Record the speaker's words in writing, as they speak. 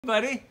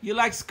Buddy, you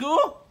like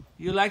school?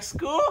 You like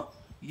school?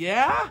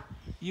 Yeah?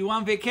 You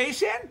want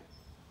vacation?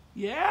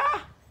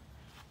 Yeah?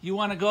 You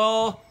want to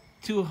go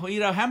to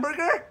eat a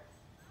hamburger?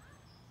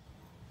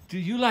 Do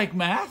you like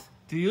math?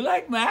 Do you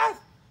like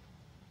math?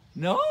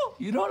 No?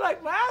 You don't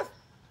like math?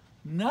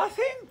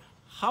 Nothing?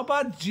 How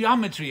about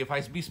geometry, if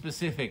I be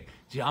specific?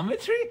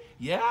 Geometry?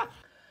 Yeah?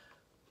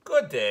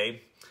 Good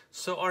day.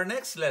 So our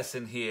next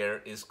lesson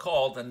here is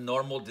called a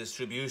normal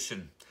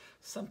distribution,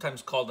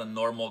 sometimes called a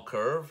normal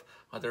curve,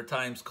 other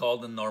times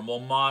called a normal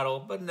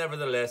model, but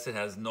nevertheless it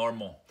has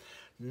normal.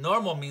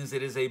 Normal means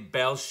it is a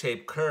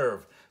bell-shaped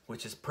curve,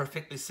 which is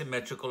perfectly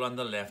symmetrical on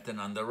the left and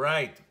on the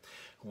right.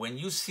 When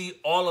you see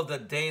all of the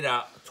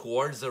data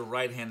towards the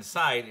right-hand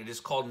side, it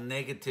is called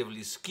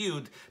negatively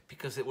skewed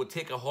because it would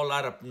take a whole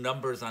lot of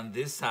numbers on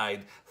this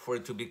side for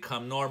it to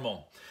become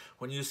normal.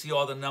 When you see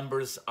all the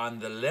numbers on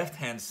the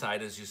left-hand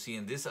side, as you see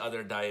in this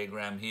other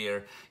diagram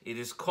here, it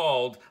is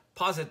called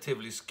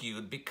positively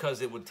skewed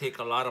because it would take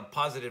a lot of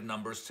positive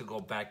numbers to go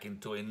back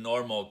into a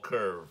normal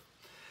curve.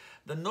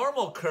 The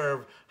normal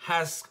curve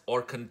has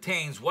or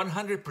contains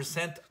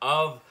 100%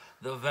 of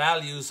the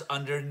values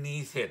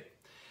underneath it.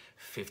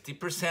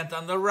 50%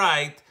 on the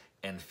right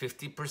and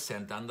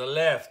 50% on the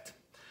left.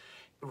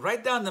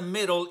 Right down the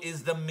middle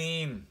is the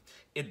mean.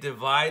 It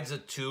divides the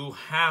two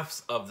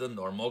halves of the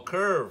normal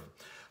curve.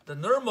 The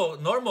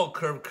normal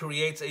curve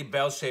creates a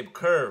bell-shaped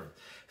curve.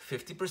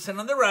 50%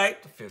 on the right,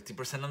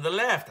 50% on the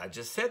left. I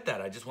just said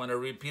that. I just want to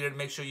repeat it and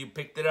make sure you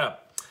picked it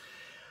up.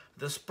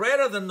 The spread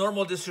of the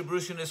normal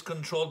distribution is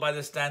controlled by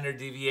the standard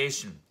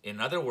deviation. In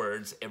other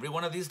words, every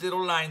one of these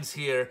little lines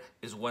here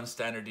is one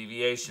standard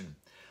deviation.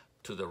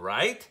 To the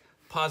right,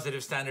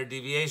 positive standard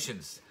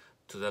deviations.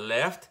 To the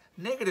left,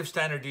 negative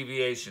standard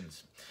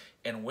deviations.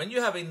 And when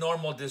you have a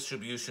normal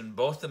distribution,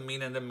 both the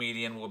mean and the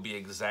median will be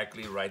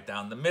exactly right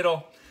down the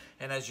middle.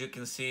 And as you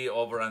can see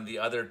over on the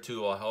other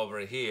two over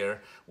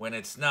here, when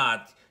it's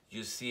not,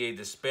 you see a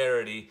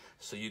disparity,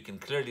 so you can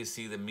clearly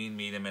see the mean,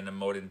 median, and the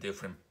mode in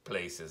different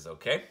places,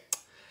 okay?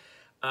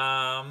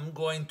 I'm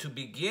going to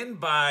begin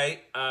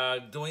by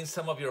doing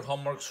some of your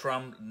homeworks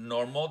from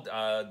normal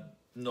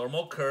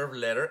curve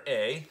letter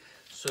A.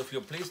 So if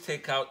you'll please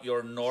take out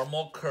your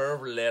normal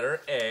curve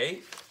letter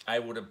A, I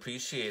would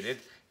appreciate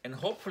it. And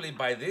hopefully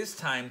by this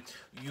time,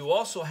 you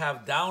also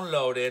have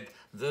downloaded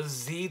the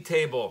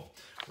Z-table.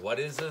 What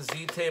is a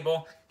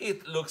Z-table?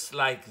 It looks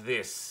like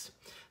this.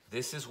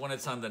 This is when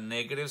it's on the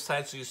negative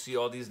side, so you see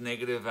all these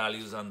negative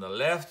values on the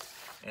left,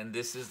 and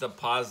this is the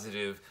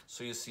positive,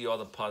 so you see all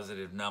the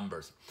positive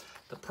numbers.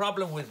 The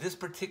problem with this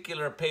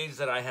particular page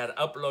that I had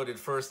uploaded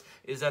first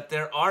is that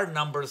there are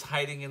numbers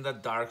hiding in the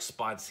dark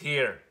spots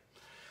here.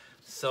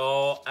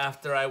 So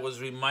after I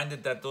was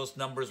reminded that those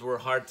numbers were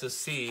hard to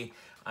see,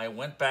 I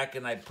went back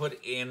and I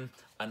put in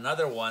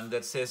another one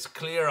that says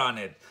clear on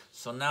it.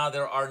 So now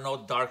there are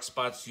no dark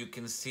spots. You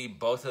can see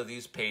both of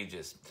these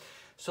pages.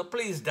 So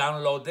please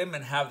download them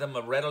and have them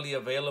readily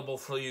available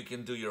so you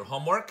can do your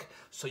homework,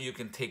 so you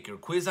can take your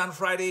quiz on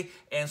Friday,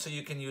 and so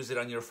you can use it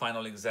on your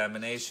final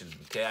examination.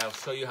 Okay, I'll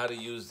show you how to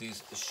use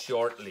these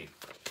shortly.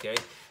 Okay,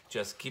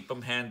 just keep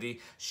them handy.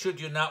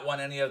 Should you not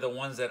want any of the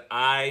ones that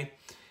I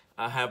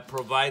have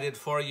provided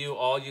for you,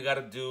 all you got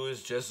to do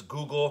is just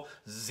Google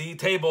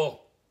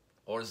Z-table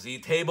or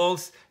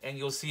Z-tables, and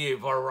you'll see a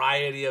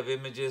variety of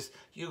images.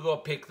 You go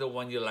pick the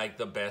one you like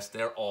the best.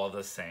 They're all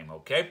the same,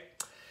 okay?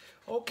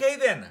 Okay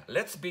then,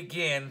 let's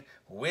begin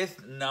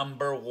with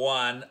number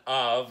 1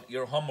 of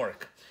your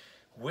homework,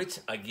 which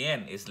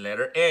again is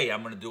letter A.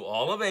 I'm going to do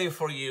all of A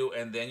for you,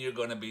 and then you're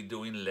going to be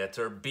doing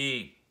letter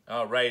B.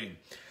 Alrighty.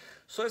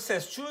 So it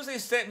says, choose a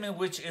statement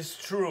which is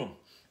true.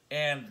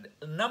 And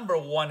number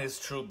 1 is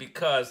true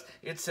because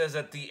it says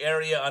that the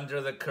area under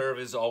the curve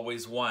is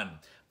always 1.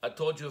 I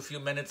told you a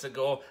few minutes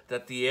ago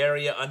that the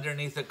area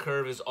underneath the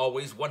curve is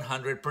always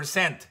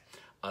 100%,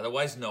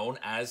 otherwise known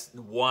as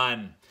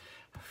 1.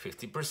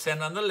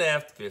 50% on the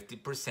left,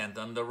 50%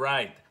 on the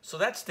right. So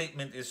that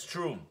statement is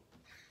true.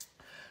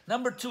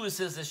 Number 2, it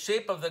says the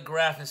shape of the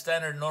graph in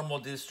standard normal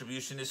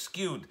distribution is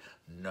skewed.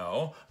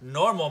 No,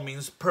 normal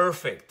means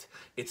perfect.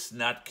 It's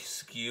not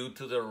skewed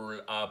to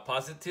the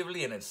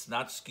positively, and it's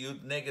not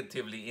skewed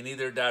negatively in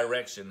either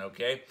direction,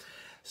 okay?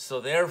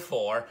 So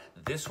therefore,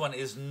 this one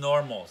is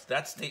normal.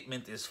 That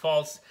statement is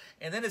false.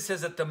 And then it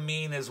says that the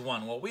mean is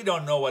 1. Well, we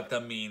don't know what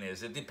the mean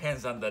is. It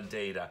depends on the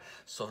data.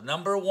 So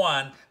number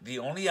 1, the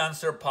only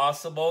answer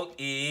possible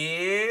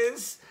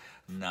is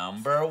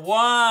number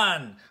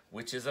 1,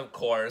 which is, of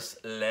course,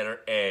 letter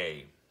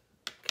A.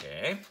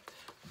 Okay,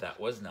 that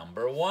was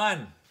number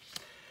 1.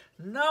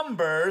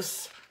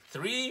 Numbers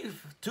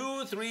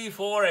 2, 3,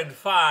 4, and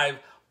 5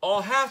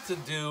 all have to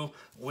do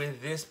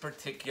with this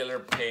particular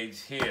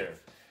page here.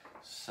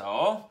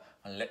 So,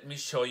 let me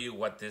show you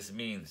what this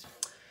means.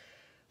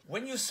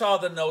 When you saw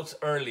the notes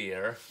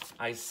earlier,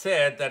 I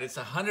said that it's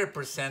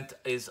 100%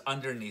 is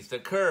underneath the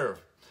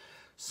curve.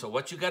 So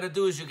what you got to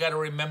do is you got to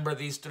remember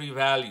these 3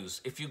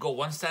 values. If you go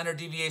 1 standard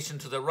deviation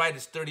to the right,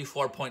 it's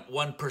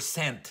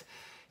 34.1%.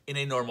 in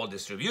a normal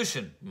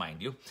distribution,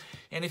 mind you.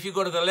 And if you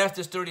go to the left,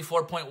 it's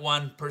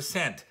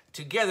 34.1%.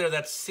 Together,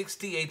 that's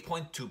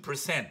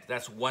 68.2%.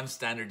 That's one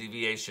standard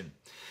deviation.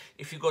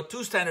 If you go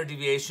 2 standard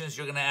deviations,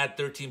 you're going to add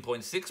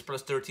 13.6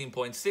 plus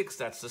 13.6.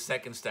 That's the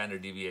second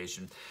standard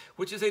deviation,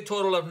 which is a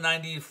total of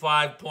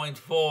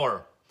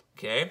 95.4.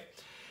 Okay?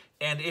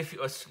 And if you,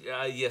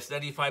 yes,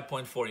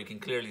 95.4, you can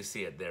clearly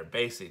see it there,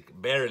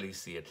 barely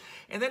see it.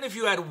 And then if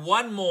you add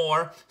one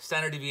more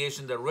standard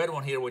deviation, the red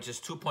one here, which is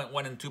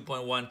 2.1 and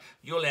 2.1,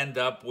 you'll end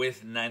up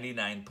with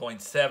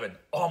 99.7,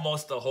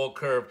 almost the whole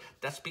curve.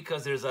 That's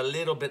because there's a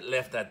little bit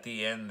left at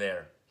the end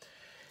there.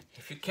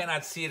 If you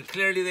cannot see it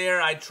clearly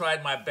there, I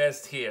tried my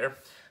best here.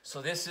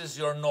 So this is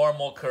your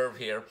normal curve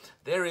here.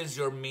 There is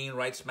your mean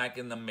right smack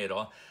in the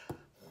middle,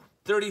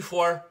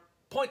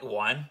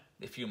 34.1,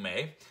 if you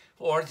may.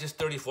 Or just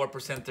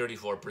 34%,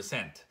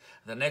 34%.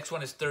 The next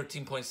one is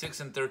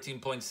 13.6 and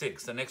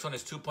 13.6. The next one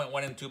is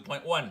 2.1 and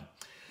 2.1.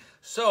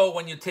 So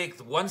when you take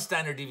one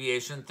standard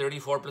deviation,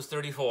 34 plus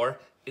 34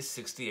 is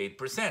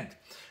 68%.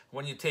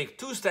 When you take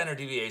 2 standard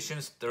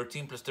deviations,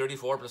 13 plus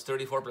 34 plus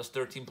 34 plus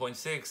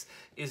 13.6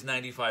 is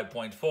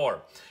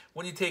 95.4.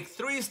 When you take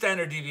 3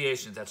 standard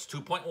deviations, that's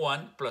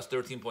 2.1 plus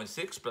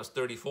 13.6 plus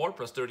 34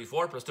 plus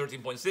 34 plus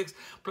 13.6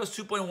 plus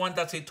 2.1,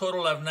 that's a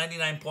total of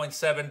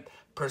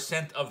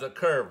 99.7% of the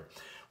curve.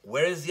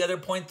 Where is the other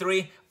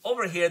 0.3?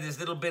 Over here, this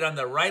little bit on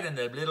the right and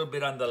a little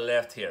bit on the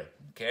left here,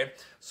 okay?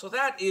 So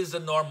that is the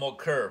normal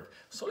curve.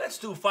 So let's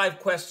do 5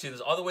 questions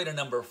all the way to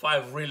number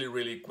 5 really,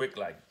 really quick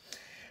like.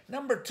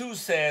 Number 2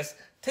 says,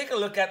 take a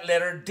look at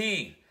letter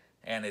D.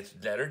 And it's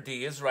letter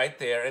D is right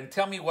there. And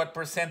tell me what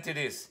percent it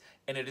is.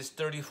 And it is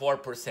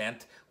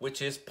 34%,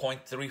 which is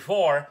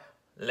 0.34,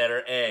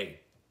 letter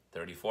A,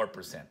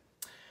 34%.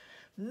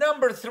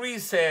 Number 3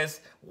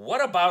 says,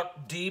 what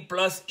about D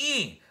plus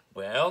E?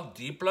 Well,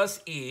 D plus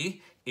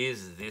E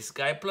is this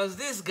guy plus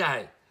this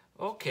guy.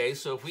 Okay,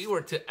 so if we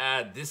were to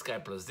add this guy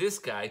plus this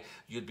guy,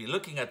 you'd be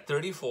looking at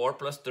 34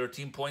 plus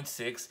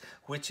 13.6,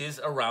 which is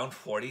around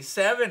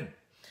 47.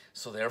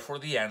 So therefore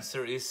the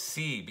answer is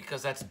C,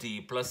 because that's D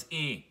plus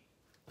E.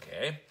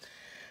 Okay.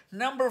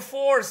 Number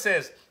 4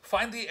 says,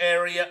 find the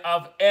area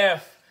of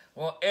F.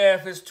 Well,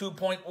 F is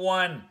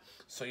 2.1.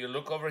 So you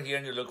look over here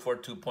and you look for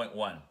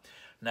 2.1.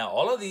 Now,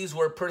 all of these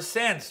were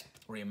percents.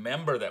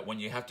 Remember that when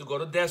you have to go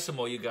to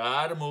decimal, you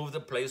got to move the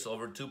place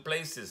over 2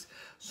 places.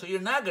 So you're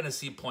not going to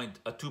see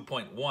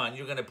 2.1.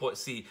 You're going to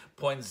see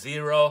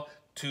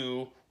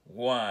 0.021.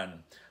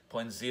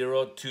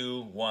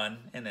 0.021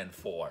 and then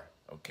 4.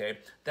 Okay,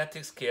 that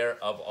takes care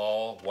of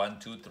all 1,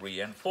 2, 3,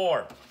 and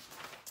 4.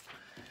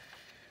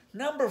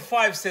 Number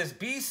 5 says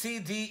B, C,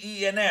 D,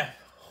 E, and F.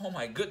 Oh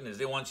my goodness,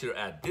 they want you to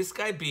add this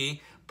guy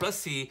B plus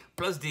C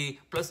plus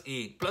D plus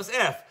E plus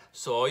F.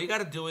 So all you got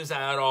to do is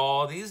add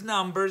all these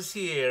numbers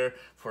here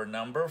for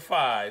number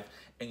 5,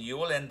 and you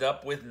will end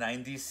up with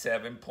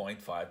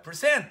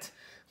 97.5%,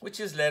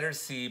 which is letter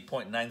C,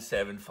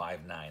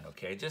 0.9759.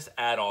 Okay, just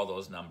add all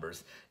those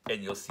numbers,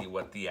 and you'll see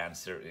what the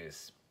answer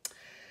is.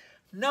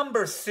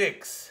 Number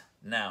 6.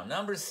 Now,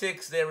 number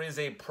 6, there is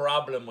a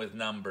problem with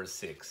number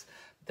 6.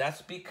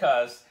 That's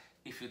because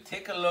if you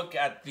take a look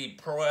at the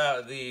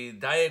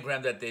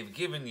diagram that they've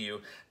given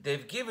you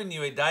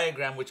a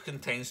diagram which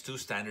contains 2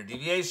 standard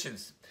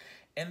deviations.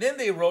 And then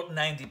they wrote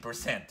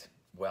 90%.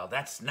 Well,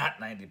 that's not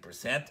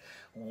 90%.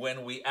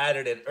 When we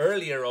added it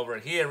earlier over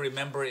here,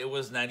 remember it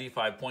was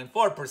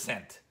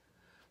 95.4%.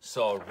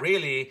 So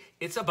really,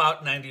 it's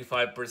about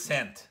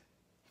 95%.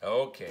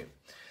 Okay,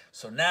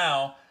 so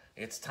now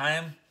it's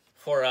time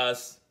for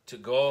us to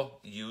go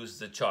use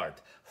the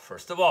chart.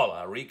 First of all,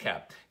 I'll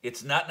recap.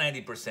 It's not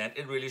 90%.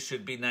 It really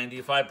should be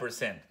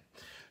 95%.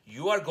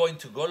 You are going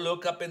to go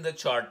look up in the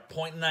chart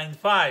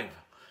 0.95.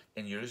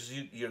 And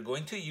you're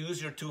going to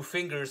use your 2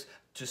 fingers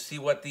to see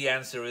what the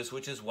answer is,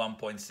 which is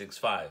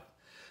 1.65.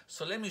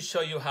 So let me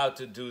show you how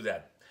to do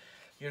that.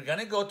 You're going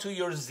to go to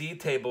your Z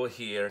table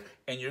here,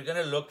 and you're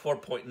going to look for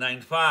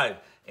 0.95.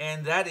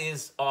 And that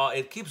is,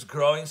 it keeps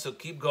growing, so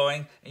keep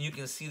going. And you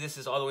can see this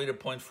is all the way to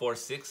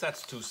 0.46.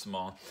 That's too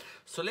small.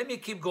 So let me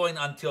keep going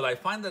until I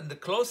find the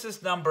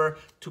closest number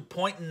to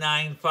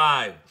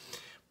 0.95.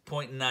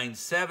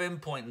 0.97,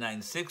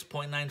 0.96,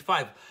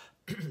 0.95.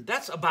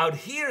 That's about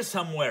here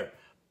somewhere.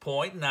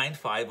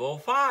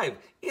 0.9505.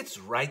 It's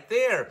right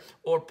there.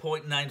 Or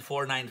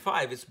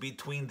 0.9495. It's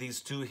between these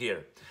 2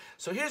 here.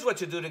 So here's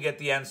what you do to get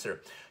the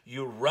answer.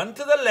 You run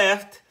to the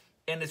left,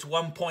 and it's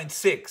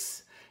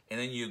 1.6. And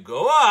then you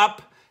go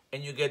up,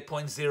 and you get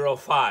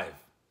 0.05.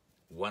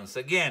 Once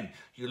again,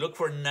 you look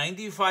for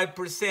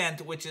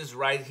 95%, which is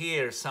right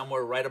here,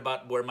 somewhere right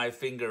about where my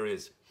finger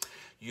is.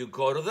 You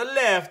go to the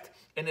left,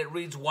 and it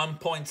reads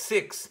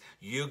 1.6.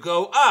 You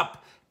go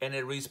up, and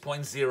it reads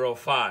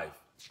 0.05.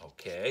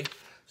 Okay?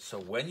 So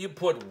when you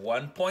put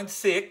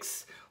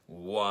 1.6,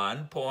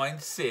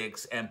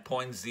 1.6, and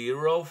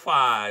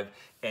 0.05,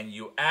 and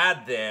you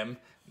add them,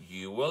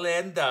 you will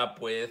end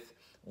up with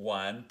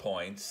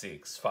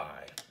 1.65.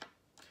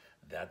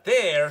 That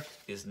there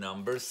is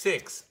number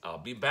 6. I'll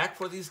be back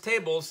for these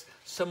tables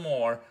some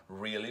more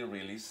really,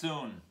 really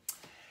soon.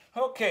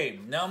 Okay,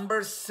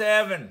 number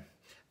 7.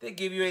 they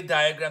give you a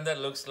diagram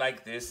that looks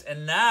like this,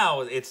 and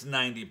now it's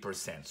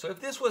 90%. So if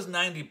this was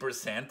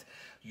 90%,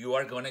 you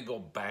are going to go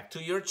back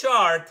to your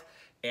chart,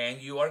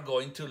 and you are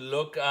going to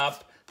look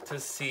up to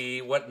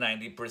see what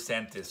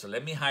 90% is. So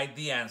let me hide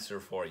the answer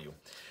for you.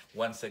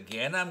 Once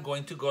again, I'm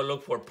going to go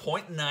look for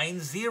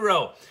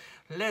 0.90.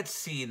 Let's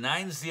see,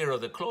 90,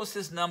 the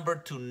closest number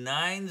to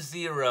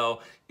 90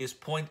 is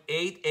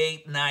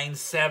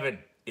 0.8897.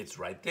 It's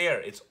right there.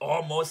 It's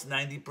almost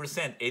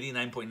 90%,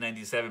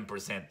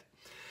 89.97%.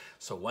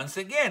 So once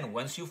again,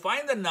 once you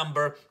find the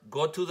number,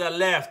 go to the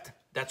left.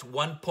 That's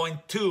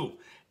 1.2.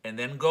 And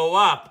then go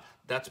up.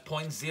 That's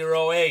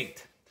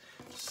 0.08.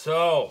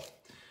 So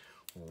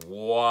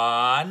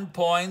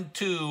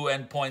 1.2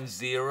 and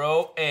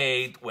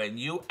 0.08, when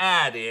you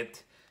add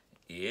it,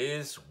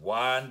 is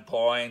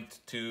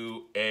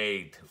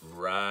 1.28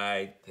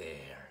 right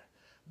there.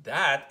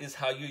 That is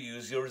how you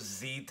use your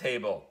Z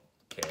table.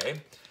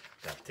 Okay,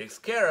 that takes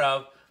care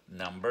of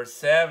number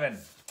 7.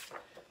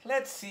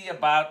 Let's see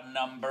about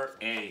number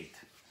 8.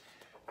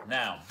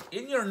 Now,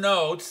 in your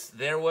notes,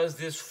 there was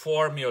this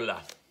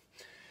formula.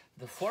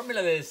 The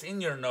formula that is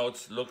in your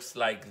notes looks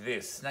like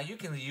this. Now, you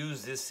can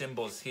use these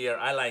symbols here.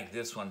 I like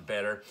this one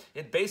better.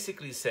 It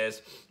basically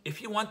says,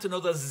 if you want to know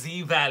the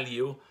Z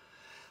value,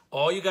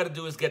 all you got to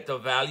do is get the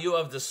value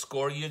of the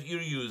score you're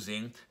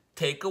using,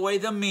 take away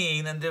the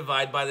mean, and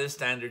divide by the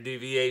standard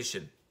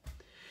deviation.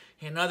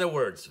 In other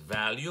words,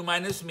 value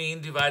minus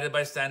mean divided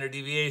by standard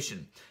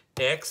deviation.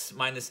 X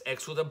minus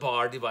X with a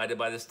bar divided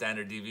by the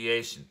standard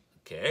deviation.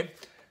 Okay?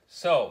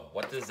 So,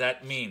 what does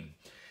that mean?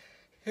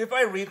 If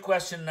I read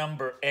question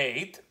number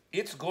 8,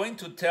 it's going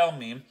to tell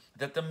me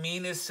that the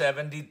mean is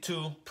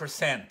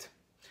 72%.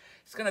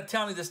 It's going to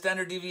tell me the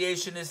standard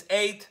deviation is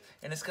 8,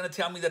 and it's going to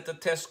tell me that the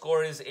test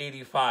score is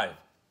 85.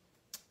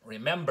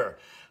 Remember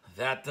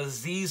that the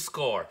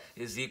Z-score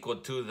is equal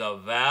to the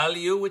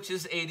value, which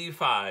is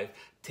 85,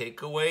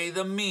 take away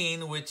the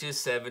mean, which is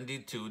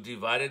 72,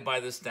 divided by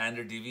the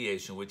standard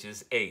deviation, which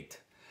is 8.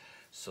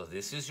 So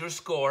this is your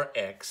score,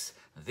 X.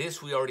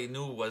 This we already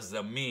knew was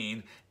the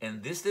mean,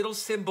 and this little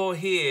symbol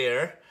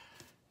here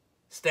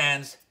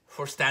stands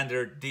for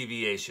standard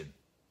deviation.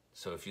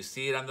 So if you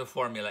see it on the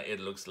formula, it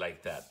looks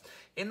like that.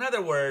 In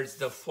other words,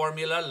 the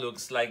formula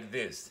looks like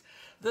this.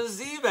 The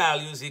Z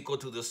value is equal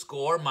to the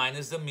score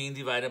minus the mean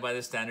divided by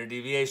the standard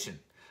deviation.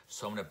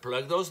 So I'm going to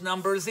plug those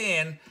numbers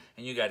in,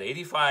 and you got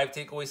 85,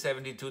 take away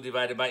 72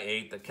 divided by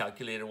 8. The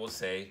calculator will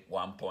say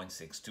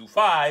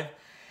 1.625,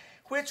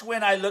 which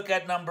when I look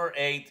at number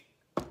 8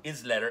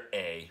 is letter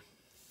A.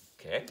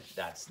 Okay,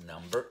 that's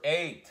number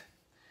 8.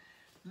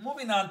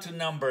 Moving on to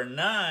number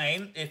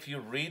 9, if you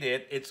read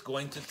it, it's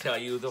going to tell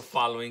you the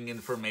following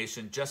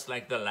information, just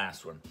like the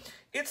last one.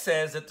 It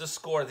says that the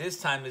score this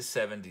time is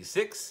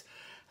 76,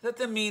 that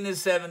the mean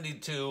is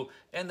 72,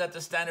 and that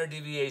the standard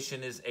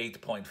deviation is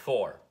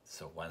 8.4.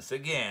 So once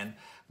again,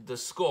 the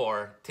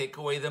score, take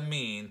away the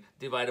mean,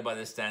 divided by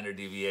the standard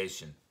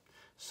deviation.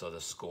 So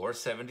the score,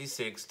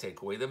 76,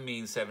 take away the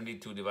mean,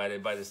 72,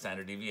 divided by the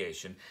standard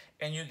deviation,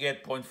 and you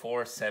get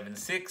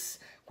 0.476,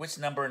 which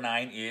number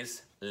 9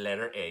 is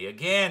letter A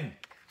again.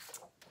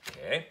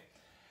 Okay.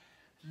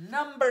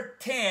 Number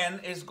 10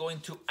 is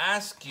going to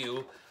ask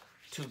you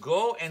to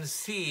go and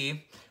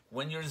see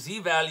when your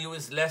Z value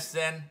is less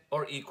than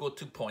or equal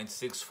to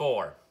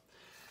 0.64.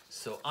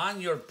 So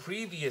on your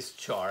previous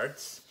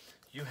charts,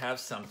 you have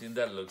something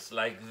that looks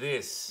like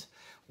this.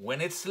 When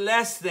it's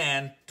less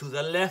than, to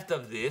the left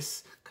of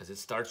this, because it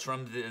starts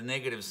from the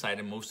negative side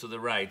and moves to the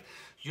right,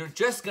 you're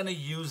just going to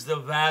use the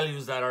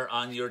values that are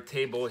on your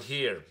table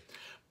here.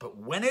 But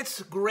when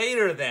it's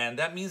greater than,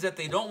 that means that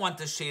they don't want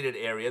the shaded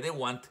area. They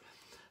want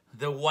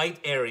the white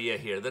area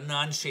here, the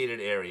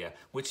non-shaded area,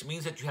 which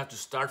means that you have to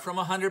start from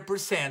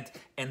 100%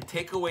 and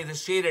take away the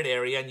shaded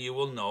area, and you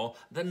will know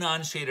the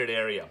non-shaded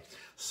area.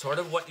 Sort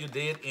of what you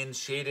did in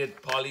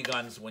shaded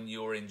polygons when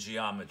you were in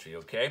geometry,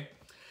 okay?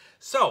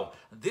 So,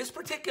 this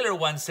particular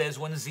one says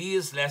when Z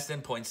is less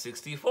than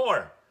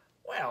 0.64.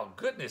 Well,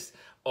 goodness,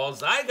 all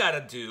I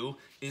gotta do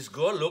is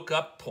go look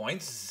up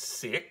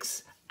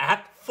 0.6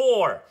 at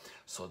 4.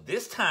 So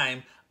this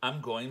time, I'm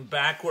going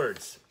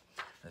backwards.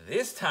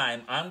 This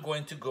time, I'm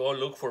going to go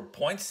look for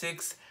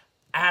 0.6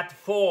 at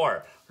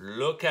 4.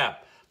 Look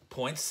up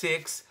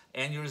 0.6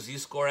 and your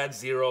Z-score at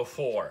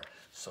 0.4.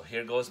 So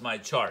here goes my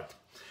chart.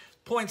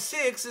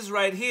 0.6 is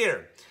right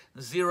here.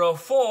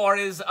 0.4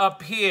 is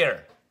up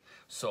here.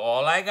 So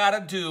all I gotta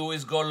do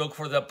is go look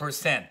for the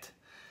percent.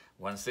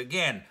 Once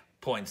again,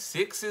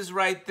 0.6 is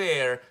right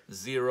there,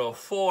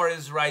 0.4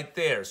 is right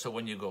there. So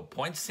when you go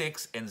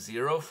 0.6 and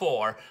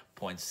 0.4,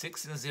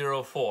 0.6 and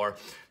 0.4,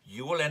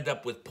 you will end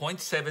up with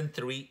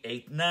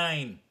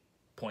 0.7389.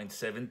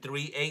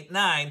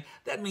 0.7389,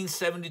 that means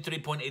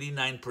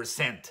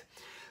 73.89%.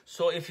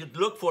 So if you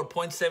look for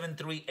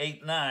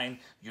 0.7389,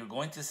 you're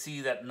going to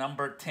see that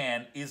number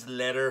 10 is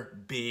letter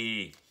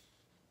B.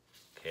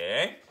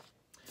 Okay?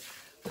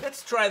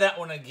 Let's try that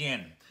one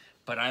again,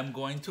 but I'm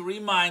going to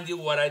remind you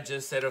what I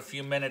just said a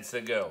few minutes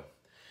ago.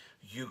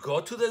 You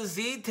go to the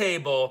z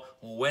table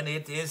when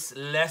it is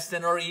less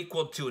than or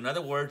equal to, in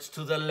other words,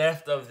 to the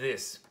left of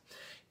this.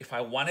 If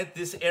I wanted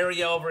this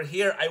area over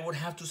here, I would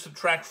have to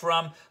subtract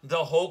from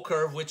the whole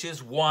curve, which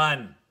is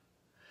 1,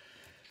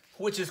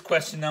 which is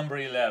question number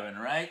 11,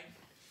 right?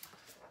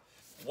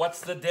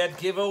 What's the dead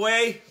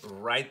giveaway?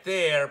 Right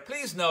there.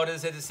 Please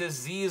notice that it says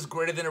z is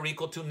greater than or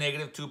equal to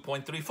negative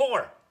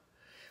 2.34,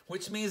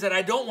 which means that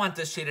I don't want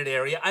the shaded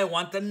area. I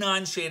want the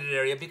non-shaded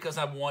area because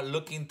I'm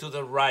looking to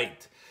the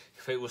right.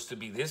 If it was to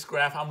be this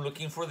graph, I'm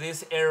looking for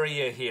this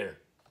area here,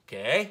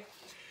 okay?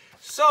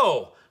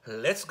 So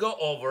let's go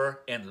over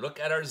and look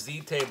at our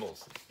z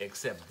tables,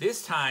 except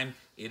this time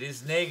it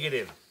is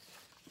negative.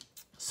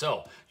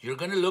 So you're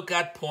going to look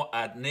at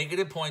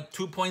negative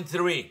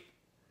 2.3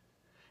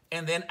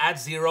 and then at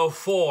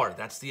 0.4.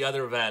 That's the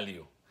other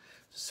value.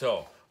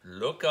 So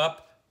look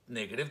up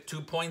negative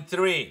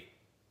 2.3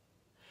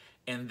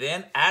 and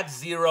then add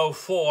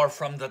 0.4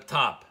 from the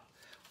top.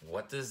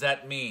 What does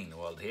that mean?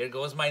 Well, here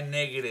goes my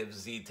negative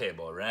z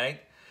table,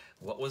 right?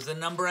 What was the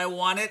number I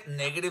wanted?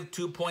 Negative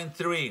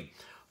 2.3.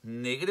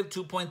 Negative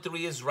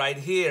 2.3 is right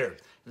here.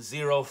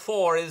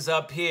 0.4 is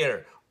up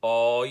here.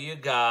 All you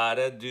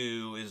gotta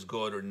do is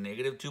go to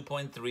negative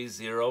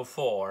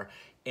 2.304,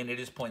 and it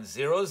is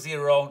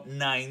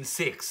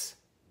 0.0096.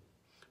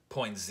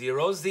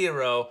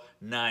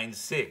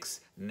 0.0096.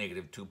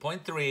 Negative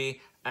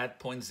 2.3 at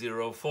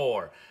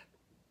 0.04.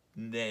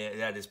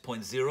 That is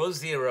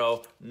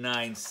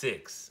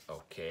 0.0096.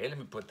 Okay, let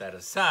me put that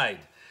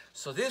aside.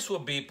 So this will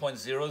be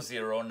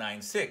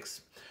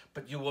 0.0096.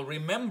 But you will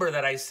remember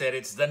that I said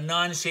it's the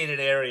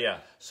non-shaded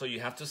area. So you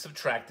have to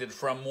subtract it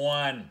from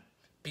 1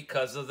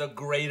 because of the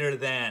greater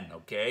than,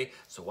 okay?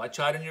 So watch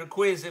out in your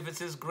quiz. If it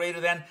says greater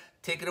than,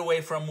 take it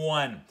away from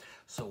 1.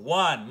 So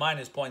 1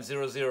 minus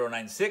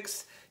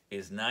 0.0096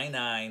 is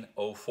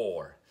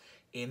 9904.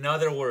 In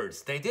other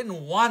words, they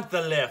didn't want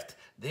the left.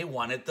 They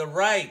wanted the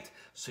right.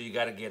 So you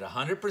got to get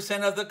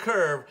 100% of the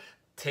curve,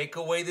 take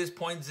away this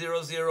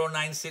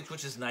 0.0096,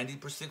 which is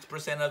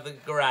 96% of the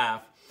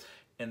graph,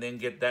 and then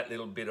get that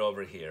little bit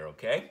over here,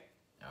 okay?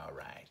 All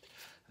right,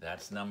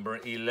 that's number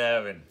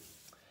 11.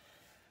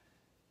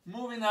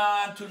 Moving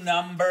on to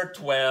number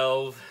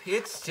 12.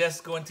 It's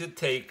just going to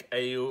take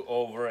you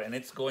over, and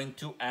it's going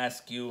to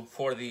ask you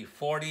for the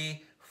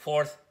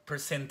 44th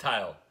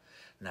percentile.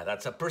 Now,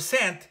 that's a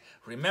percent.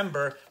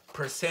 Remember,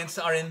 percents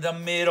are in the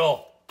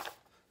middle.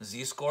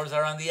 Z-scores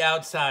are on the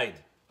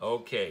outside.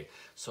 Okay,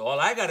 so all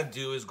I got to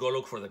do is go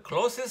look for the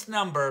closest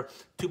number,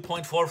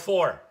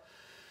 2.44.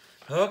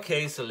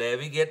 Okay, so let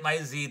me get my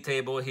Z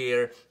table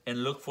here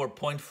and look for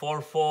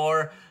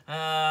 0.44,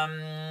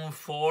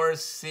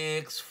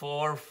 46,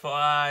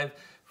 45,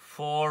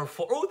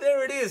 44. Oh,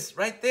 there it is,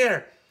 right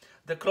there.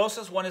 The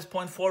closest one is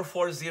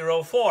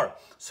 0.4404.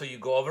 So you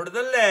go over to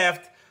the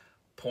left,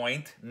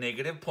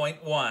 negative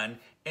 0.1,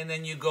 and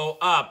then you go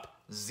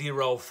up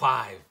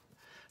 0.5.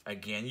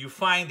 Again, you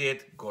find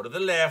it, go to the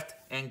left,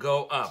 and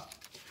go up.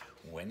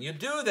 When you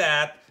do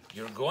that,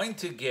 you're going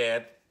to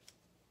get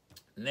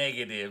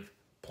negative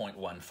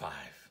 0.15.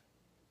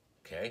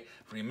 Okay?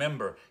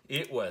 Remember,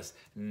 it was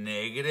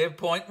negative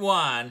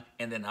 0.1,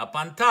 and then up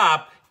on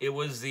top, it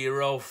was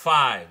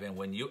 0.5. And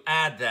when you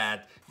add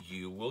that,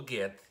 you will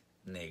get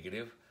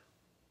negative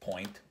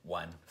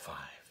 0.15.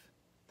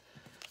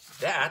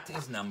 That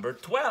is number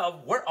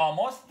 12. We're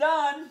almost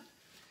done.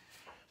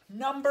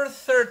 Number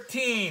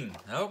 13.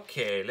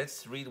 Okay,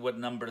 let's read what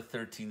number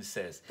 13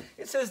 says.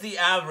 It says the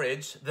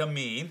average, the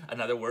mean,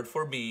 another word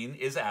for mean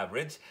is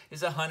average,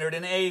 is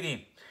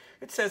 180.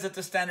 It says that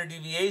the standard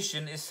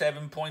deviation is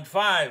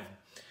 7.5.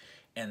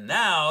 And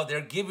now they're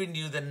giving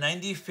you the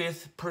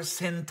 95th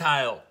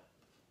percentile.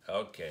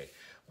 Okay,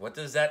 what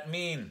does that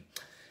mean?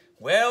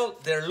 Well,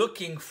 they're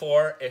looking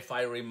for, if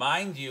I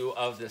remind you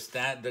of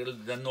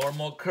the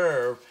normal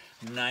curve,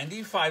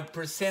 95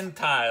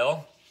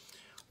 percentile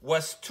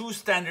was 2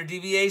 standard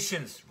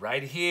deviations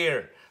right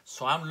here.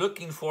 So I'm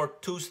looking for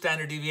 2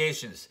 standard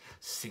deviations.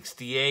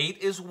 68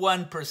 is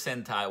 1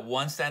 percentile,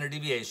 1 standard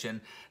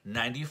deviation.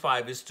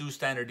 95 is 2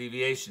 standard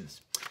deviations.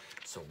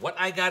 So what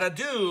I gotta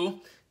do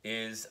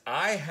is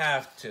I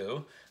have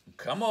to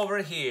come over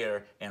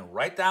here and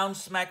right down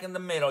smack in the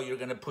middle, you're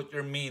gonna put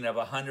your mean of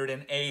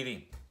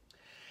 180.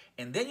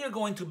 And then you're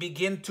going to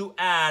begin to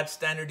add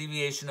standard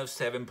deviation of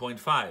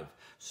 7.5.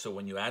 So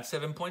when you add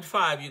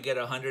 7.5, you get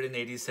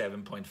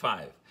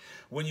 187.5.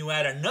 When you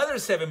add another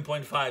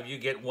 7.5, you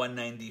get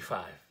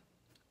 195.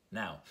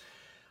 Now,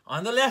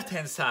 on the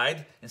left-hand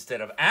side,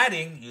 instead of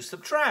adding, you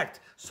subtract.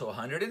 So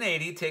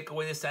 180, take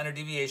away the standard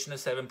deviation of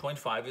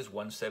 7.5 is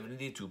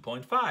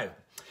 172.5.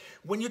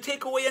 When you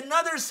take away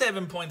another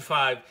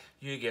 7.5,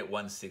 you get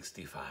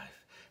 165.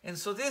 And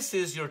so this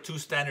is your 2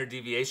 standard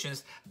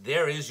deviations.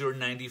 There is your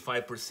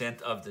 95%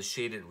 of the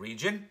shaded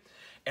region.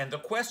 And the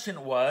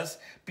question was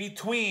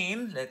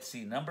between, let's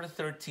see, number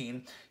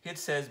 13, it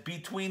says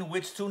between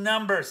which 2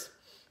 numbers?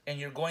 And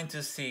you're going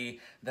to see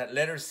that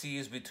letter C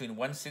is between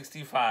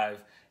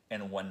 165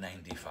 and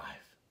 195.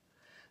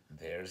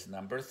 There's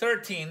number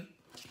 13.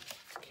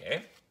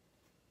 Okay.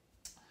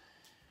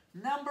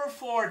 Number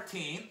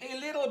 14, a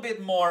little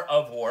bit more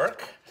of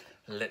work.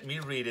 Let me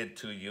read it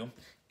to you.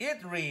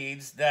 It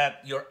reads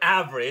that your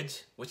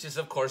average, which is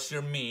of course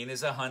your mean,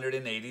 is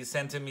 180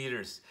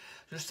 centimeters.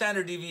 Your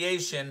standard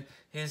deviation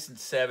is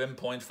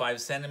 7.5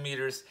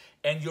 centimeters.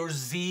 And your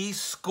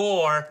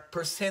z-score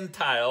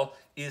percentile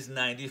is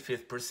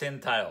 95th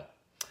percentile.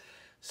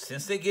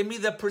 Since they give me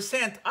the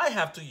percent, I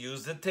have to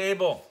use the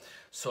table.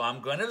 So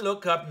I'm going to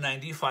look up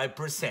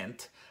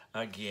 95%.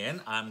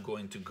 Again, I'm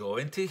going to go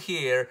into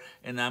here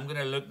and I'm going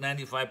to look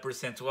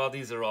 95%. Well,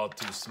 these are all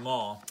too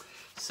small.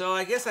 So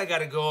I guess I got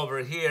to go over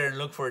here and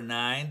look for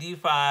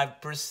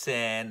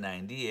 95%,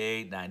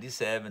 98,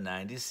 97,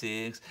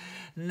 96,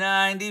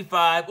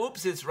 95.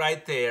 Oops, it's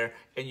right there.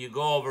 And you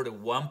go over to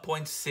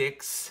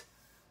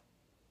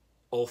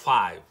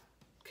 1.605.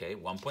 Okay,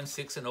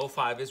 1.6 and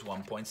 05 is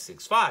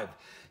 1.65.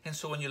 And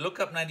so when you look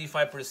up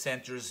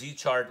 95%, your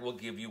z-chart will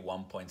give you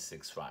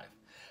 1.65.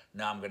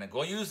 Now I'm going to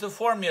go use the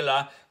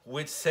formula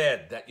which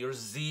said that your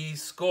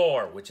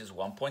z-score, which is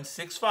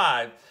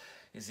 1.65,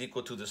 is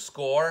equal to the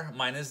score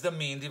minus the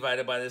mean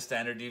divided by the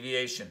standard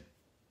deviation.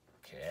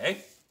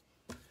 Okay?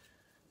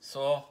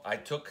 So I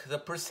took the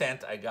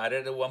percent, I got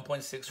it at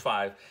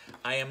 1.65.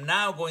 I am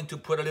now going to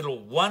put a little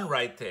 1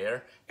 right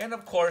there. And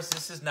of course,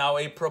 this is now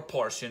a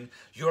proportion.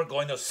 You're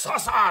going to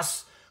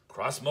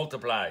cross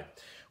multiply.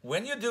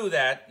 When you do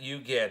that, you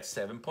get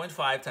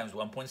 7.5 times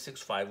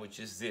 1.65, which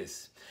is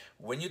this.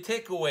 When you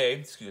take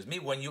away,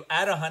 when you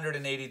add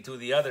 180 to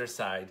the other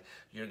side,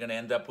 you're going to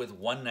end up with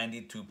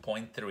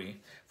 192.3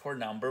 for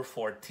number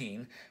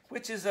 14,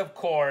 which is, of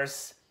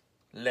course,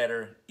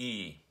 letter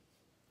E.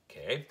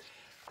 Okay,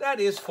 that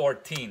is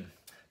 14.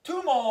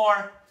 2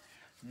 more.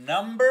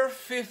 Number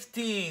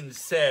 15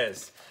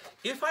 says,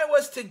 if I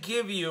was to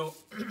give you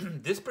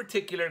this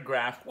particular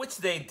graph, which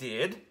they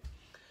did,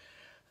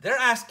 they're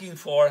asking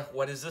for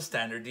what is the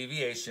standard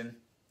deviation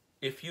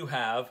if you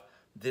have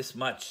this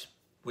much,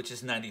 which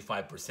is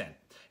 95%.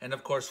 And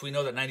of course, we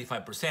know that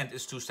 95%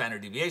 is 2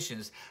 standard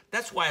deviations.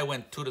 That's why I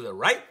went 2 to the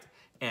right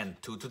and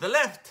 2 to the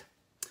left.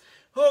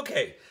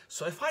 Okay,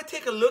 so if I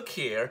take a look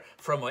here,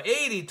 from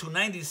 80 to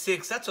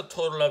 96, that's a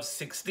total of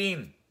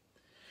 16.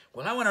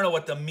 Well, I want to know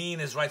what the mean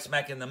is right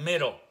smack in the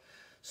middle.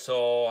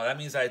 So that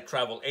means I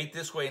travel 8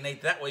 this way and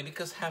 8 that way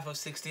because half of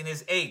 16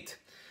 is 8.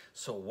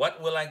 So what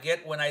will I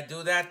get when I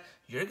do that?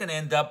 You're going to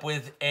end up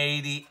with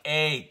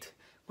 88,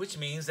 which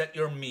means that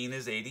your mean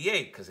is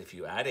 88, because if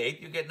you add 8,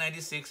 you get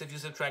 96. If you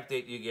subtract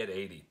 8, you get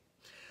 80.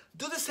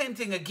 Do the same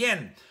thing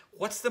again.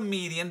 What's the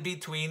median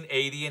between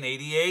 80 and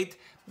 88?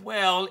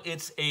 Well,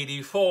 it's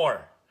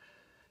 84.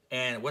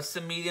 And what's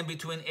the median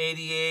between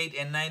 88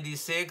 and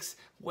 96?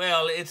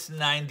 Well, it's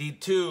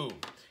 92.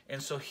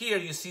 And so here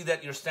you see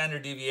that your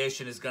standard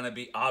deviation is going to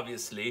be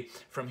obviously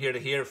from here to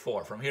here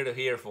 4, from here to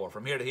here 4,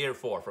 from here to here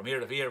 4, from here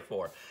to here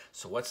 4.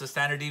 So what's the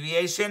standard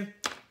deviation?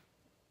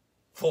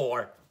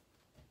 4.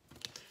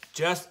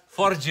 Just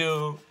for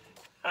you.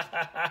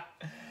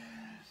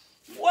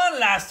 One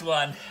last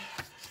one.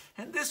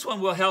 And this one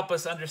will help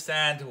us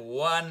understand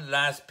one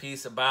last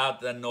piece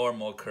about the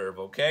normal curve,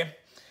 okay?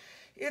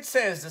 It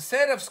says the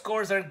set of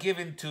scores are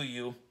given to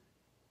you.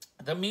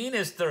 The mean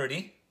is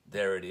 30.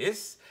 There it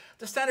is.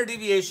 The standard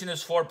deviation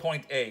is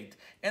 4.8.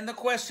 And the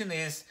question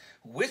is,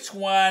 which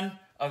one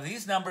of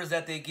these numbers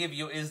that they give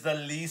you is the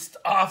least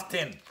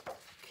often?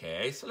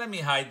 Okay, so let me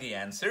hide the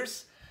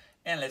answers.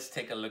 And let's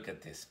take a look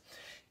at this.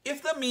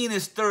 If the mean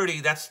is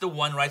 30, that's the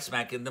one right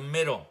smack in the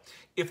middle.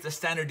 If the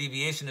standard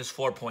deviation is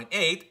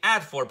 4.8,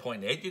 add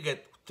 4.8, you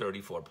get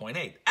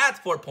 34.8. Add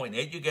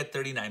 4.8, you get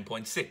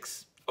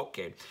 39.6.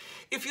 Okay.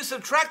 If you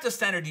subtract the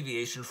standard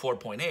deviation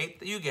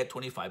 4.8, you get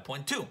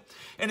 25.2.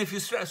 And if you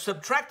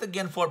subtract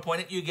again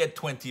 4.8, you get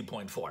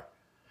 20.4.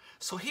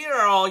 So here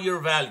are all your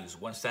values.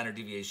 1 standard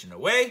deviation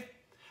away,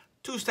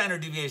 2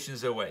 standard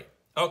deviations away.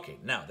 Okay,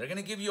 now they're going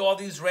to give you all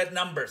these red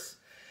numbers.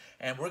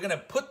 And we're going to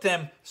put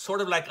them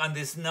sort of like on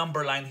this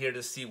number line here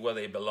to see where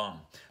they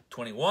belong.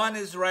 21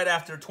 is right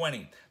after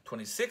 20.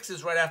 26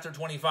 is right after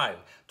 25.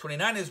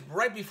 29 is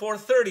right before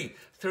 30.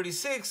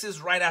 36 is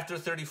right after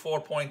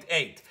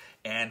 34.8.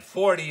 And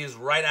 40 is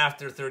right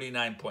after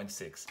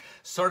 39.6.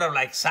 Sort of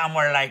like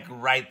somewhere like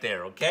right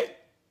there, okay?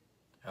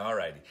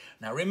 Alrighty.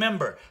 Now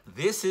remember,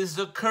 this is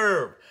the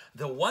curve.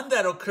 The one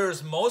that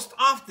occurs most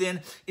often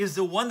is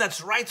the one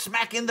that's right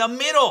smack in the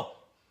middle.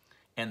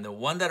 And the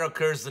one that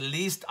occurs the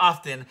least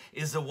often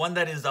is the one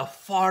that is the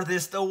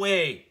farthest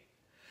away.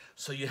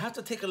 So you have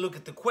to take a look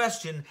at the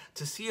question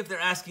to see if they're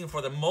asking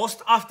for the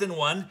most often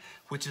one,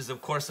 which is,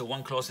 of course, the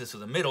one closest to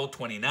the middle,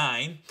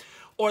 29,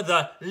 or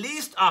the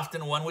least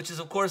often one, which is,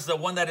 of course, the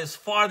one that is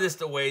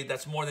farthest away,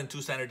 that's more than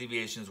 2 standard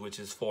deviations, which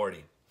is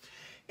 40.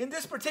 In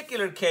this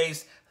particular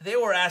case, they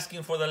were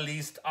asking for the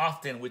least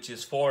often, which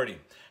is 40.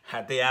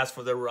 Had they asked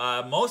for the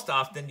most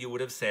often, you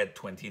would have said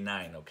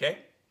 29, okay?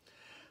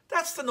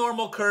 That's the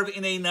normal curve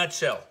in a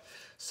nutshell.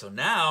 So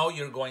now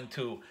you're going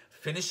to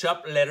finish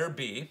up letter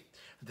B.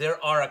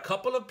 there are a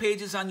couple of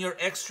pages on your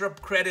extra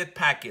credit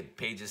packet,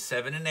 pages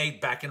 7 and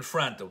 8 back and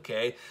front,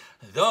 okay?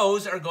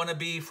 Those are going to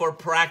be for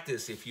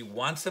practice. If you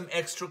want some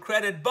extra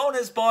credit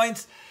bonus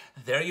points,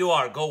 there you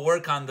are. Go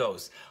work on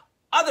those.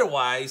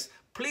 Otherwise,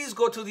 please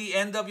go to the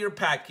end of your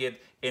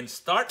packet and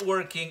start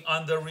working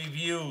on the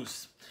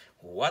reviews.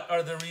 What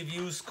are the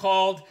reviews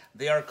called?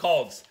 They are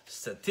called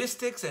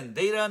Statistics and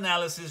Data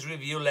Analysis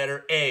Review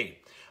Letter A.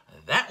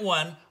 That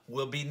one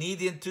will be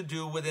needed to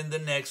do within the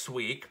next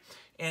week.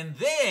 And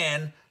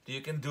then you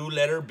can do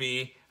letter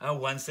B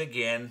once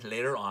again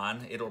later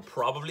on. It'll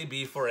probably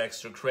be for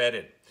extra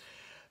credit.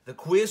 The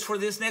quiz for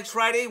this next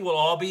Friday will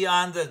all be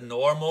on the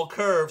normal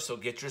curve, so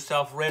get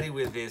yourself ready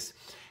with this.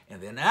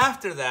 And then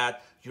after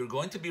that, you're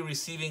going to be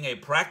receiving a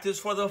practice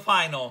for the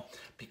final,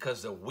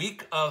 because the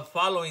week of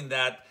following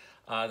that,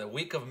 the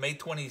week of May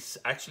 20,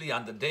 actually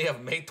on the day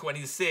of May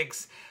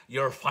 26,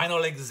 your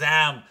final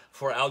exam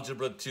for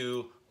Algebra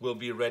 2 will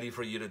be ready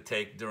for you to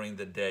take during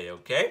the day,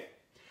 okay?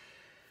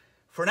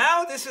 For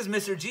now, this is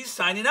Mr. G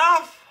signing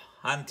off.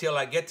 Until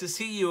I get to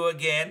see you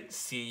again,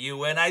 see you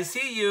when I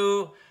see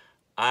you.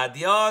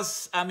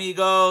 Adios,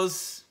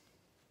 amigos.